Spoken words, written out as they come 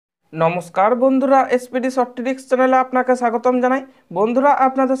নমস্কার বন্ধুরা, SPD short tricks চ্যানেলে আপনাকে স্বাগতম জানাই। বন্ধুরা,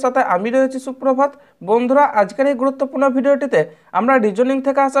 আপনাদের সাথে আমি রয়েছি সুপ্রভাত। বন্ধুরা, আজকের এই গুরুত্বপূর্ণ ভিডিওটিতে আমরা রিজনিং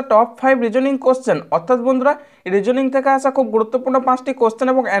থেকে আসা টপ 5 রিজনিং কোশ্চেন, অর্থাৎ বন্ধুরা রিজনিং থেকে আসা খুব গুরুত্বপূর্ণ 5টি কোশ্চেন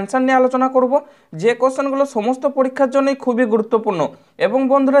এবং অ্যান্সার নিয়ে আলোচনা করব, যে কোশ্চেনগুলো সমস্ত পরীক্ষার জন্যই খুবই গুরুত্বপূর্ণ। এবং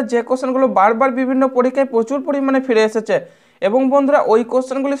বন্ধুরা, যে কোশ্চেনগুলো বারবার বিভিন্ন পরীক্ষায় প্রচুর পরিমাণে ফিরে এসেছে। এবং বন্ধুরা, ওই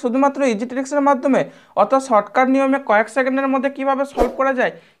কোশ্চেনগুলি শুধুমাত্র ইজি ট্রিক্সের মাধ্যমে, অর্থাৎ শর্টকাট নিয়মে কয়েক সেকেন্ডের মধ্যে কিভাবে সলভ করা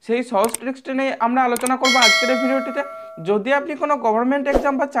যায়, সেই সহজ ট্রিক্সটি নিয়ে আমরা আলোচনা করব আজকের এই ভিডিওটিতে। যদি আপনি কোনো গভর্নমেন্ট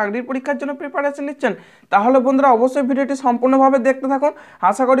এক্সাম বা চাকরির পরীক্ষার জন্য প্রিপারেশন নিচ্ছেন, তাহলে বন্ধুরা অবশ্যই ভিডিওটি সম্পূর্ণভাবে দেখতে থাকুন।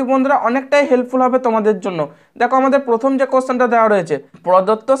 আশা করি বন্ধুরা অনেকটাই হেল্পফুল হবে তোমাদের জন্য। দেখো, আমাদের প্রথম যে কোশ্চেনটা দেওয়া রয়েছে,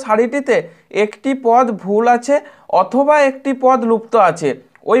 প্রদত্ত সারিটিতে একটি পদ ভুল আছে অথবা একটি পদ লুপ্ত আছে,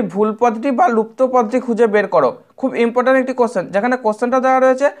 ওই ভুল পদটি বা লুপ্ত পদটি খুঁজে বের করো। খুব ইম্পর্ট্যান্ট একটি কোশ্চেন, যেখানে কোশ্চেনটা দেওয়া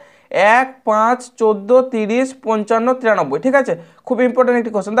রয়েছে 1, 5, 14, 30, 55, 93। ঠিক আছে, খুব ইম্পর্ট্যান্ট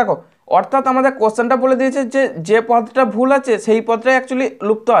একটি কোশ্চেন। দেখো, অর্থাৎ আমাদের কোশ্চেনটা বলে দিয়েছে যে যে পদটা ভুল আছে সেই পদটাই অ্যাকচুয়ালি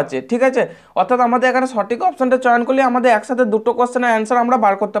লুপ্ত আছে। ঠিক আছে, অর্থাৎ আমাদের এখানে সঠিক অপশনটা চয়ন করলে আমাদের একসাথে দুটো কোশ্চেনের অ্যান্সার আমরা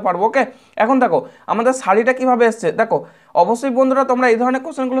বার করতে পারবো। ওকে, এখন দেখো আমাদের সারিটা কিভাবে এসছে। দেখো, অবশ্যই বন্ধুরা তোমরা এই ধরনের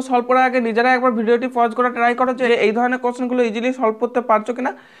কোশ্চেনগুলো সলভ করার আগে নিজেরা একবার ভিডিওটি পজ করে ট্রাই করো যে এই ধরনের কোশ্চেনগুলো ইজিলি সলভ করতে পারছো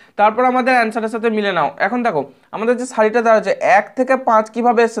কিনা, তারপর আমাদের অ্যান্সারের সাথে মিলে নাও। এখন দেখো, আমাদের যে সারিটা দেওয়া আছে 1 থেকে 5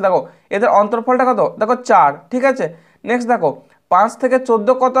 কিভাবে এসছে, দেখো এদের অন্তর্ফলটা কত, দেখো 4। ঠিক আছে, নেক্সট দেখো 5 থেকে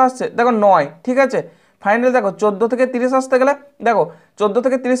 14 কত আসছে, দেখো 9। ঠিক আছে, ফাইনালি দেখো 14 থেকে 30 আসতে গেলে, দেখো 14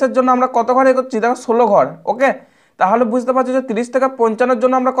 থেকে 30-এর জন্য আমরা কত ঘর এগোচ্ছি, দেখো 16 ঘর। ওকে, তাহলে বুঝতে পারছো যে 30 থেকে 55-এর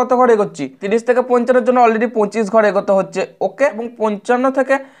জন্য আমরা কত ঘর এগোচ্ছি, 30 থেকে 55-এর জন্য অলরেডি 25 ঘর এগোতে হচ্ছে। ওকে, এবং 55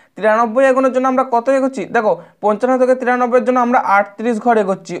 থেকে 93 এগোনোর জন্য আমরা কত এগোচ্ছি, দেখো 55 থেকে 93-এর জন্য আমরা 38 ঘর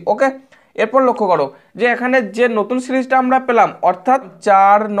এগোচ্ছি। ওকে, এরপর লক্ষ্য করো যে এখানে যে নতুন সিরিজটা আমরা পেলাম, অর্থাৎ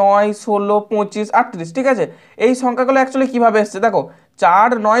 4, 9, 16, 25, 38। ঠিক আছে, এই সংখ্যাগুলো অ্যাকচুয়ালি কীভাবে এসছে, দেখো 4,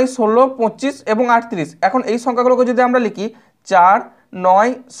 9, 16, 25 এবং 38। এখন এই সংখ্যাগুলোকে যদি আমরা লিখি 4, 9,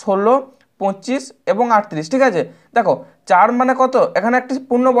 16, 25 এবং 38। ঠিক আছে, দেখো 4 মানে কত, এখানে একটি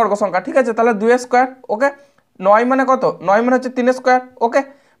পূর্ণবর্গ সংখ্যা। ঠিক আছে, তাহলে 2 স্কোয়ার। ওকে, 9 মানে কত, 9 মানে হচ্ছে 3 স্কোয়ার। ওকে,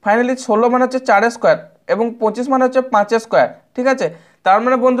 ফাইনালি 16 মানে হচ্ছে 4 স্কোয়ার এবং 25 মানে হচ্ছে 5 স্কোয়ার। ঠিক আছে, তার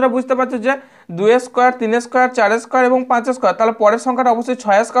মানে বন্ধুরা বুঝতে পারছো যে 2 স্কোয়ার, 3 স্কোয়ার, 4 স্কোয়ার এবং 5 স্কোয়ার, তাহলে পরের সংখ্যাটা অবশ্যই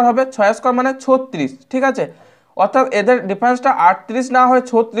 6 স্কোয়ার হবে। 6 স্কোয়ার মানে 36। ঠিক আছে, অর্থাৎ এদের ডিফারেন্সটা 38 না হয়ে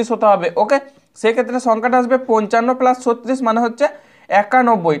 36 হতে হবে। ওকে, সেক্ষেত্রে সংখ্যাটা আসবে 55 প্লাস 36 মানে হচ্ছে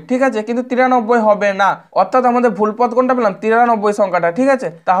 91। ঠিক আছে, কিন্তু 93 হবে না, অর্থাৎ আমাদের ভুল পদ কোনটা পেলাম, 93 সংখ্যাটা। ঠিক আছে,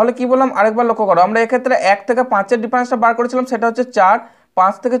 তাহলে কি বললাম আরেকবার লক্ষ্য করো, আমরা এক্ষেত্রে 1 থেকে 5-এর ডিফারেন্সটা বার করেছিলাম, সেটা হচ্ছে 4।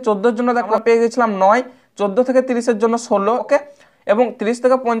 5 থেকে 14-এর জন্য দেখো পেয়ে গেছিলাম 9, 14 থেকে 30-এর জন্য 16। ওকে, এবং 30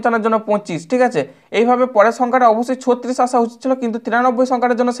 থেকে 55-এর জন্য 25। ঠিক আছে, এইভাবে পরের সংখ্যাটা অবশ্যই 36 আসা উচিত ছিল, কিন্তু 93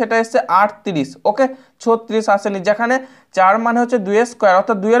 সংখ্যাটার জন্য সেটা এসছে 38। ওকে, 36 আসেনি, যেখানে 4 মানে হচ্ছে 2 স্কোয়ার,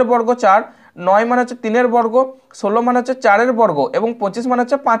 অর্থাৎ 2 এর বর্গ 4, 9 মানে হচ্ছে 3 এর বর্গ, 16 মানে হচ্ছে 4 এর বর্গ এবং 25 মানে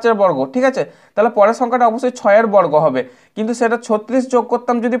হচ্ছে 5 এর বর্গ। ঠিক আছে, তাহলে পরের সংখ্যাটা অবশ্যই 6 এর বর্গ হবে, কিন্তু সেটা 36 যোগ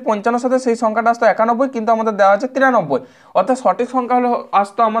করতাম যদি 55-এর সাথে, সেই সংখ্যাটা আসতো 91, কিন্তু আমাদের দেওয়া আছে 93, অর্থাৎ সঠিক সংখ্যা হলো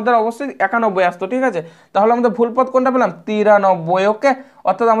আসতো আমাদের অবশ্যই 91 আসতো। ঠিক আছে, তাহলে আমাদের ভুল পদ কোনটা পেলাম, 93। ওকে,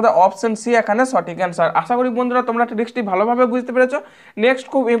 অর্থাৎ আমাদের অপশন সি এখানে সঠিক অ্যান্সার। আশা করি বন্ধুরা তোমরা ট্রিক্সটি ভালোভাবে বুঝতে পেরেছো। নেক্সট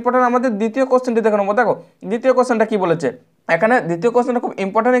খুব ইম্পর্টেন্ট আমাদের দ্বিতীয় কোশ্চেনটি দেখে নেবো। দেখো দ্বিতীয় কোশ্চেনটা কি বলেছে, এখানে দ্বিতীয় কোশ্চেনটা খুব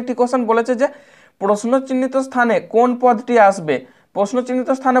ইম্পর্টেন্ট একটি কোশ্চেন বলেছে যে প্রশ্ন চিহ্নিত স্থানে কোন পদটি আসবে। প্রশ্ন চিহ্নিত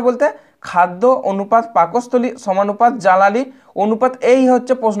স্থানে বলতে খাদ্য অনুপাত পাকস্থলী সমানুপাত জ্বালানি অনুপাত, এই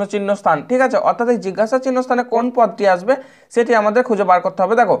হচ্ছে প্রশ্ন চিহ্ন স্থান। ঠিক আছে, অর্থাৎ এই জিজ্ঞাসা চিহ্ন স্থানে কোন পদটি আসবে সেটি আমাদের খুঁজে বার করতে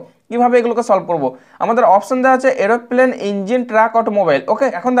হবে। দেখো কিভাবে এগুলোকে সলভ করবো, আমাদের অপশন দেওয়া আছে এরোপ্লেন, ইঞ্জিন, ট্রাক, অটোমোবাইল। ওকে,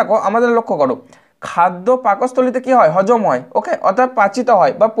 এখন দেখো আমাদের লক্ষ্য করো, খাদ্য পাকস্থলীতে কি হয়, হজম হয়। ওকে, অর্থাৎ পাচিত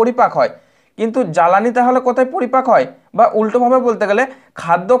হয় বা পরিপাক হয়, কিন্তু জ্বালানি তাহলে কোথায় পরিপাক হয়, বা উল্টোভাবে বলতে গেলে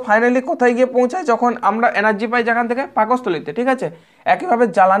খাদ্য ফাইনালি কোথায় গিয়ে পৌঁছায়, যখন আমরা এনার্জি পাই যেখান থেকে, পাকস্থলীতে। ঠিক আছে, একইভাবে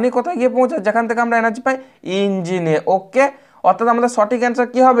জ্বালানি কোথায় গিয়ে পৌঁছায়, যেখান থেকে আমরা এনার্জি পাই, ইঞ্জিনে। ওকে, অর্থাৎ আমাদের সঠিক অ্যান্সার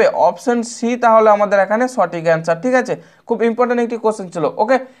কি হবে, অপশন সি তাহলে আমাদের এখানে সঠিক অ্যান্সার। ঠিক আছে, খুব ইম্পর্টেন্ট একটি কোশ্চেন ছিল।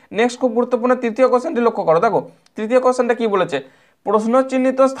 ওকে, নেক্সট খুব গুরুত্বপূর্ণ তৃতীয় কোশ্চেনটি লক্ষ্য করো। দেখো তৃতীয় কোশ্চেনটা কি বলেছে, প্রশ্ন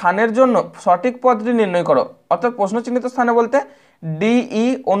চিহ্নিত স্থানের জন্য সঠিক পদটি নির্ণয় করো। অর্থাৎ প্রশ্ন চিহ্নিত স্থানে বলতে ডিই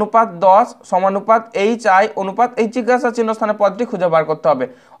অনুপাত 10 সমানুপাত এইচ আই অনুপাত এই জিজ্ঞাসা চিহ্ন স্থানে পদটি খুঁজে বার করতে হবে।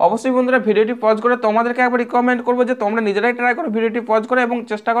 অবশ্যই বন্ধুরা ভিডিওটি পজ করে তোমাদেরকে একবার রিকমেন্ড করবো যে তোমরা নিজেরাই ট্রাই করো, ভিডিওটি পজ করে এবং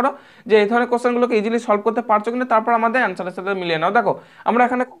চেষ্টা করো যে এই ধরনের কোশ্চেনগুলোকে ইজিলি সলভ করতে পারছো কিনা, তারপর আমাদের অ্যান্সারের সাথে মিলিয়ে নাও। দেখো আমরা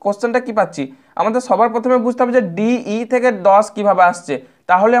এখানে কোশ্চেনটা কি পাচ্ছি, আমাদের সবার প্রথমে বুঝতে হবে যে ডিই থেকে 10 কিভাবে আসছে।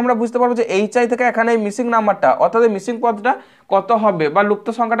 তাহলে আমরা বুঝতে পারবো যে HI থেকে এখানে এই মিসিং নাম্বারটা অর্থাৎ এই মিসিং পদটা কত হবে বা লুপ্ত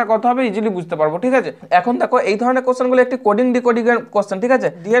সংখ্যাটা কত হবে ইজিলি বুঝতে পারবো। ঠিক আছে, এখন দেখো এই ধরনের কোশ্চেনগুলো একটি কোডিং ডিকোডিং এর কোশ্চেন। ঠিক আছে,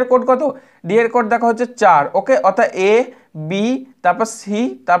 ডি এর কোড কত, ডি এর কোড দেখো হচ্ছে 4। ওকে, অর্থাৎ A B তারপর C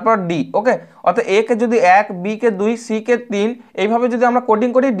তারপর D। ওকে, অর্থাৎ A কে যদি 1, B কে 2, C কে 3 এইভাবে যদি আমরা কোডিং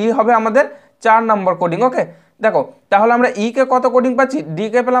করি ডি হবে আমাদের 4 নম্বর কোডিং। ওকে, দেখো তাহলে আমরা ই কে কত কোডিং পাচ্ছি, ডি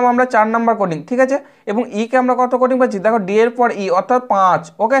কে পেলাম আমরা 4 নাম্বার কোডিং। ঠিক আছে, এবং ই কে আমরা কত কোডিং পাচ্ছি, দেখো ডি এর পর ই অর্থাৎ 5।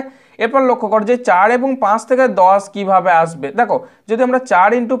 ওকে, এরপর লক্ষ্য করো যে 4 এবং 5 থেকে 10 কিভাবে আসবে। দেখো যদি আমরা 4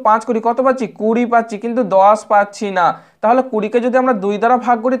 × 5 করি কত পাচ্ছি, 20 পাচ্ছি, কিন্তু 10 পাচ্ছি না। তাহলে 20 কে যদি আমরা 2 দ্বারা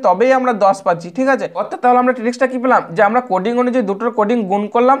ভাগ করি তবেই আমরা 10 পাচ্ছি। ঠিক আছে, অর্থাৎ তাহলে আমরা ট্রিক্সটা কি পেলাম, যে আমরা কোডিং অনুযায়ী দুটোর কোডিং গুণ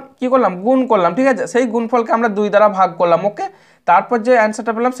করলাম, কি করলাম, গুণ করলাম। ঠিক আছে, সেই গুণফলকে আমরা 2 দ্বারা ভাগ করলাম। ওকে, তারপর যে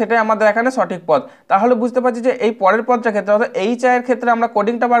অ্যান্সারটা পেলাম সেটাই আমাদের এখানে সঠিক পদ। তাহলে বুঝতে পারছি যে এই পরের পদটার ক্ষেত্রে অর্থাৎ HI এর ক্ষেত্রে আমরা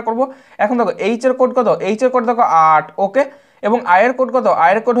কোডিংটা বার করব। এখন দেখো H এর কোড কত, H এর কোড দেখো 8। ওকে, এবং I এর কোড কত, I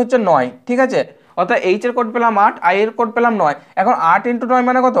এর কোড হচ্ছে 9। ঠিক আছে, অর্থাৎ H এর কোড পেলাম 8, I এর কোড পেলাম 9। এখন 8 × 9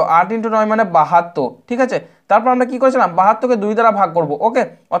 মানে কত, 8 × 9 মানে 72। ঠিক আছে, তারপর আমরা কি করেছিলাম, 72 কে 2 দ্বারা ভাগ করব। ওকে,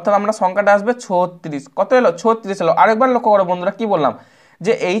 অর্থাৎ আমরা সংখ্যাটা আসবে 36। কত এলো, 36 এলো। আরেকবার লক্ষ্য করো বন্ধুরা, কি বললাম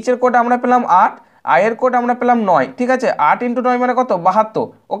যে H এর কোড আমরা পেলাম 8, I এর কোড আমরা পেলাম 9। ঠিক আছে, 8 × 9 মানে কত, 72।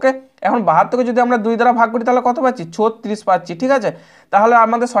 ওকে, এখন 72 কে যদি আমরা 2 দ্বারা ভাগ করি তাহলে কত পাচ্ছি, 36 পাচ্ছি। ঠিক আছে, তাহলে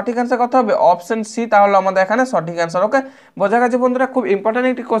আমাদের সঠিক অ্যান্সার কত হবে, অপশন সি তাহলে আমাদের এখানে সঠিক অ্যান্সার। ওকে, বোঝা গেছে বন্ধুরা, খুব ইম্পর্টেন্ট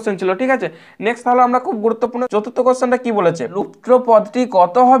একটি কোশ্চেন ছিল। ঠিক আছে, নেক্সট তাহলে আমরা খুব গুরুত্বপূর্ণ চতুর্থ কোশ্চেনটা কি বলেছে, লুপ্ত পদটি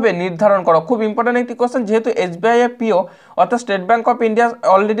কত হবে নির্ধারণ করো। খুব ইম্পর্টেন্ট একটি কোশ্চেন, যেহেতু SBI এর পিও অর্থাৎ state bank of India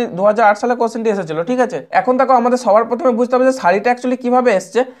already 2008 সালে কোশ্চেনটি এসেছিল। ঠিক আছে, এখন দেখো আমাদের সবার প্রথমে বুঝতে হবে যে সারিটা অ্যাকচুয়ালি কিভাবে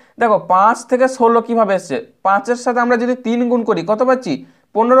এসছে। দেখো 5 থেকে 16 কিভাবে এসছে, 5 এর সাথে আমরা যদি 3 গুণ করি কত পাচ্ছি,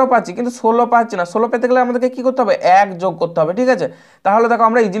 15 পাচ্ছি, কিন্তু 16 পাচ্ছি না। 16 পেতে গেলে আমাদেরকে কি করতে হবে, 1 যোগ করতে হবে। ঠিক আছে, তাহলে দেখো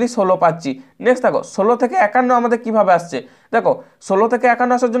আমরা ইজিলি 16 পাচ্ছি। নেক্সট দেখো 16 থেকে 51 আমাদের কিভাবে আসছে, দেখো 16 থেকে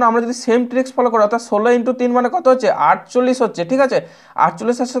 51 আসার জন্য আমরা যদি সেম ট্রিক্স ফলো করি অর্থাৎ 16 × 3 মানে কত হচ্ছে, 48 হচ্ছে। ঠিক আছে,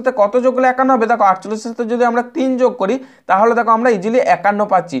 48 এর সাথে কত যোগ করলে 51 হবে, দেখো 48 এর সাথে যদি আমরা 3 যোগ করি তাহলে দেখো আমরা ইজিলি 51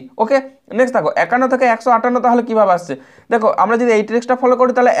 পাচ্ছি। ওকে, নেক্সট দেখো 51 থেকে 158 তাহলে কিভাবে আসছে, দেখো আমরা যদি এই ট্রিক্সটা ফলো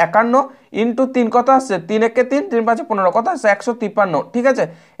করি তাহলে 51 × 3 কত আসছে, 3 × 3 3 × 5 15 কত আসছে, 153। ঠিক আছে,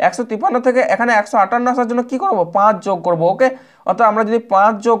 153 থেকে এখানে 158 আসার জন্য কি করব, 5 যোগ করব। ওকে, অর্থাৎ আমরা যদি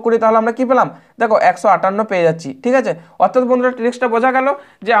 5 যোগ করি তাহলে আমরা কি পেলাম, দেখো 158 পেয়ে যাচ্ছি। ঠিক আছে, অর্থাৎ বন্ধুরা ট্রিক্সটা বোঝা গেল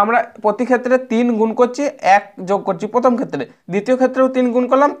যে আমরা প্রতি ক্ষেত্রে 3 গুণ করছি, 1 যোগ করছি প্রথম ক্ষেত্রে, দ্বিতীয় ক্ষেত্রেও 3 গুণ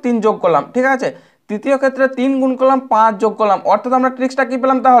করলাম, 3 যোগ করলাম। ঠিক আছে, তৃতীয় ক্ষেত্রে 3 গুণ করলাম, 5 যোগ করলাম। অর্থাৎ আমরা ট্রিক্সটা কি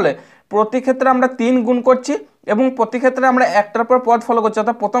পেলাম, তাহলে প্রতি ক্ষেত্রে আমরা 3 গুণ করছি এবং প্রতি ক্ষেত্রে আমরা একটার পর পদ ফলো করছি,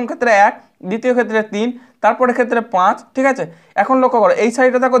 অর্থাৎ প্রথম ক্ষেত্রে 1, দ্বিতীয় ক্ষেত্রে 3, তারপরে ক্ষেত্রে 5। ঠিক আছে, এখন লক্ষ্য করো এই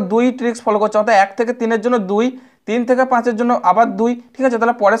সাইডে দেখো 2 ট্রিক্স ফলো করছে, অর্থাৎ 1 থেকে 3 এর জন্য 2, 3 থেকে 5 এর জন্য আবার 2। ঠিক আছে,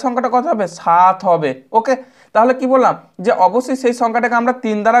 তাহলে পরের সংখ্যাটা কত হবে, 7 হবে। ওকে, তাহলে কি বললাম যে অবশ্যই সেই সংখ্যাটাকে আমরা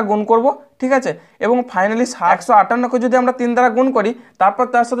 3 দ্বারা গুণ করব। ঠিক আছে, এবং ফাইনালি 158কে যদি আমরা 3 দ্বারা গুণ করি তারপর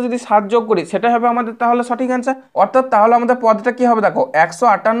তার সাথে যদি 7 যোগ করি সেটাই হবে আমাদের তাহলে সঠিক অ্যান্সার। অর্থাৎ তাহলে আমাদের পদটা কি হবে, দেখো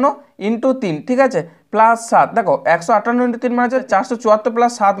 158 × 3। ঠিক আছে, প্লাস 7, দেখো 158 × 3 মানে হচ্ছে 474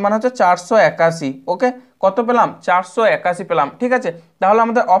 প্লাস 7 মানে হচ্ছে 481। ওকে, কত পেলাম, 481 পেলাম। ঠিক আছে, তাহলে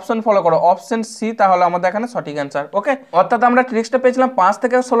আমাদের অপশন ফলো করো, অপশন সি তাহলে আমাদের এখানে সঠিক অ্যান্সার। ওকে, অর্থাৎ আমরা ট্রিক্সটা পেয়েছিলাম 5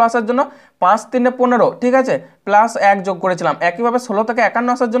 থেকে 16 আসার জন্য 5 × 3 = 15। ঠিক আছে, প্লাস 1 যোগ করেছিলাম। একইভাবে 16 থেকে 51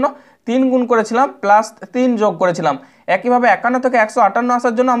 আসার জন্য 3 গুণ করেছিলাম, প্লাস 3 যোগ করেছিলাম। একইভাবে 51 থেকে 158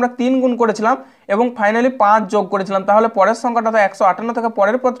 আসার জন্য আমরা 3 গুণ করেছিলাম এবং ফাইনালি 5 যোগ করেছিলাম। তাহলে পরের সংখ্যাটা 158 থেকে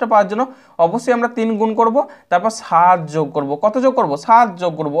পরের পদটা পাওয়ার জন্য অবশ্যই আমরা 3 গুণ করব, তারপর 7 যোগ করব। কত যোগ করব, 7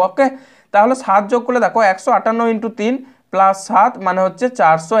 যোগ করব। ওকে, তাহলে 7 যোগ করলে দেখো 158 × 3 প্লাস 7 মানে হচ্ছে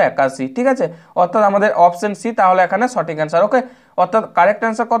 481। ঠিক আছে, অর্থাৎ আমাদের অপশন সি তাহলে এখানে সঠিক অ্যান্সার। ওকে, অর্থাৎ কারেক্ট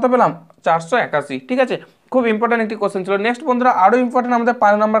অ্যান্সার কত পেলাম, 481। ঠিক আছে, খুব ইম্পর্টেন্ট একটি কোশ্চেন ছিল। নেক্সট বন্ধুরা আরও ইম্পর্টেন্ট আমাদের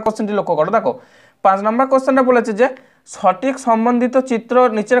 5 নম্বর কোশ্চেনটি লক্ষ্য করো। দেখো 5 নম্বর কোশ্চেনটা বলেছে যে সঠিক সম্বন্ধিত চিত্র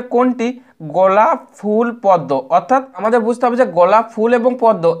নিচের কোনটি গোলাপ ফুল পদ্ম। অর্থাৎ আমাদের বুঝতে হবে যে গোলাপ ফুল এবং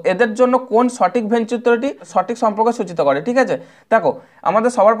পদ্ম এদের জন্য কোন সঠিক ভেন চিত্রটি সঠিক সম্পর্ক সূচিত করে। ঠিক আছে, দেখো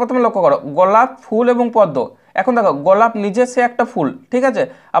আমাদের সবার প্রথমে লক্ষ্য করো গোলাপ ফুল এবং পদ্ম। এখন দেখো গোলাপ নিজে সে একটা ফুল, ঠিক আছে,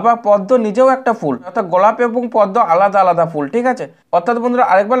 আবার পদ্ম নিজেও একটা ফুল, অর্থাৎ গোলাপ এবং পদ্ম আলাদা আলাদা ফুল। ঠিক আছে, অর্থাৎ বন্ধুরা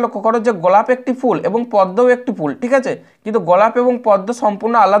আরেকবার লক্ষ্য করো যে গোলাপ একটি ফুল এবং পদ্মও একটি ফুল। ঠিক আছে, কিন্তু গোলাপ এবং পদ্ম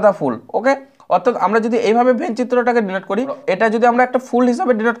সম্পূর্ণ আলাদা ফুল। ওকে, অর্থাৎ আমরা যদি এইভাবে ভেন চিত্রটাকে ডিনোট করি, এটা যদি আমরা একটা ফুল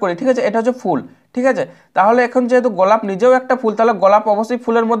হিসাবে ডিনোট করি, ঠিক আছে, এটা হচ্ছে ফুল। ঠিক আছে, তাহলে এখন যেহেতু গোলাপ নিজেও একটা ফুল, তাহলে গোলাপ অবশ্যই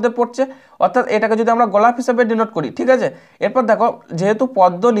ফুলের মধ্যে পড়ছে, অর্থাৎ এটাকে যদি আমরা গোলাপ হিসাবে ডিনোট করি। ঠিক আছে, এরপর দেখো যেহেতু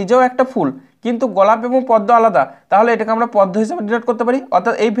পদ্ম নিজেও একটা ফুল কিন্তু গোলাপ এবং পদ্ম আলাদা, তাহলে এটাকে আমরা পদ্ম হিসাবে ডিনোট করতে পারি,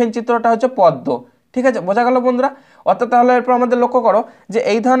 অর্থাৎ এই ভেন চিত্রটা হচ্ছে পদ্ম। ঠিক আছে, বোঝা গেল বন্ধুরা। অর্থাৎ তাহলে এরপর আমাদের লক্ষ্য করো যে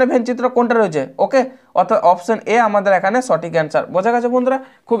এই ধরনের ভেনচিত্র কোনটা রয়েছে, ওকে, অর্থাৎ অপশন এ আমাদের এখানে সঠিক অ্যান্সার। বোঝা গেছে বন্ধুরা?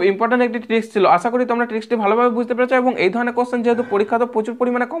 খুব ইম্পর্টেন্ট একটি ট্রিক্স ছিল, আশা করি তোমরা ট্রিক্সটি ভালোভাবে বুঝতে পেরেছো। এবং এই ধরনের কোশ্চেন যেহেতু পরীক্ষাতে প্রচুর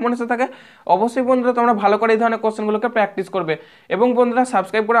পরিমাণে কমন এসে থাকে, অবশ্যই বন্ধুরা তোমরা ভালো করে এই ধরনের কোশ্চেনগুলোকে প্র্যাকটিস করবে। এবং বন্ধুরা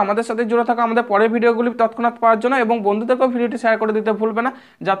সাবস্ক্রাইব করে আমাদের সাথে জুড়ে থাকা আমাদের পরের ভিডিওগুলি তৎক্ষণাৎ পাওয়ার জন্য, এবং বন্ধুদেরকেও ভিডিওটি শেয়ার করে দিতে ভুলবে না,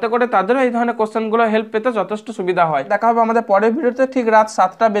 যাতে করে তাদেরও এই ধরনের কোশ্চেনগুলো হেল্প পেতে যথেষ্ট সুবিধা হয়। দেখা হবে আমাদের পরের ভিডিওতে ঠিক রাত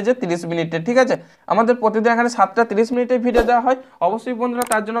 7:30 ঠিক আছে? আমাদের প্রতিদিন এখানে 7:30 ভিডিও দেওয়া হয়। অবশ্যই বন্ধুরা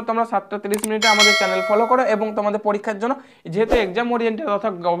তার জন্য তোমরা 7:30 আমাদের চ্যানেল ফলো করো, এবং তোমাদের পরীক্ষার জন্য যেহেতু এক্সাম ওরিয়েন্টেড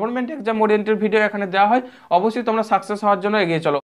অর্থাৎ গভর্নমেন্ট এক্সাম ওরিয়েন্টেড ভিডিও এখানে দেওয়া হয়, অবশ্যই তোমরা সাকসেস হওয়ার জন্য এগিয়ে চলো।